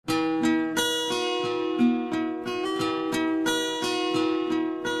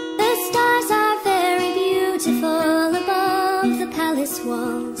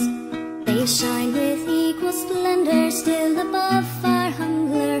of far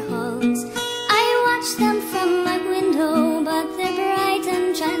humbler halls. I watch them from my window, but their bright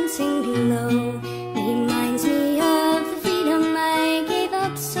entrancing glow reminds me of the freedom I gave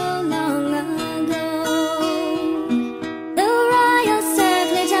up so long ago. The royal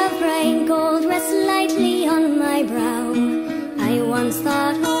circlet of bright gold rests lightly on my brow. I once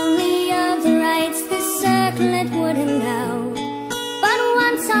thought only of the rights this circlet would endow, but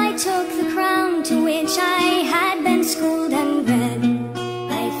once I took the crown to which I had been schooled and bred,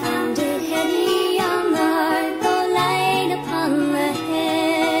 I found it heavy on the heart, though light upon the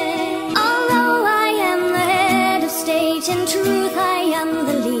head. Although I am the head of state, in truth I am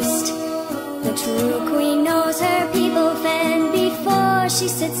the least. The true queen knows her people fed before she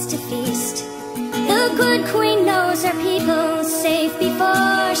sits to feast. The good queen knows her people safe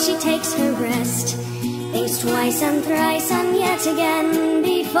before she takes her rest, thinks twice and thrice and yet again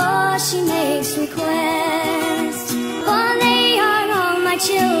before she makes request. For they are all my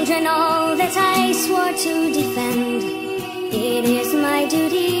children, all that I swore to defend. It is my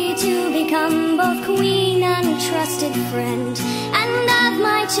duty to become both queen and trusted friend, and of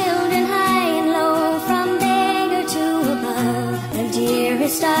my children high and low, from beggar to above, the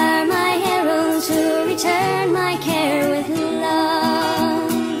dearest are my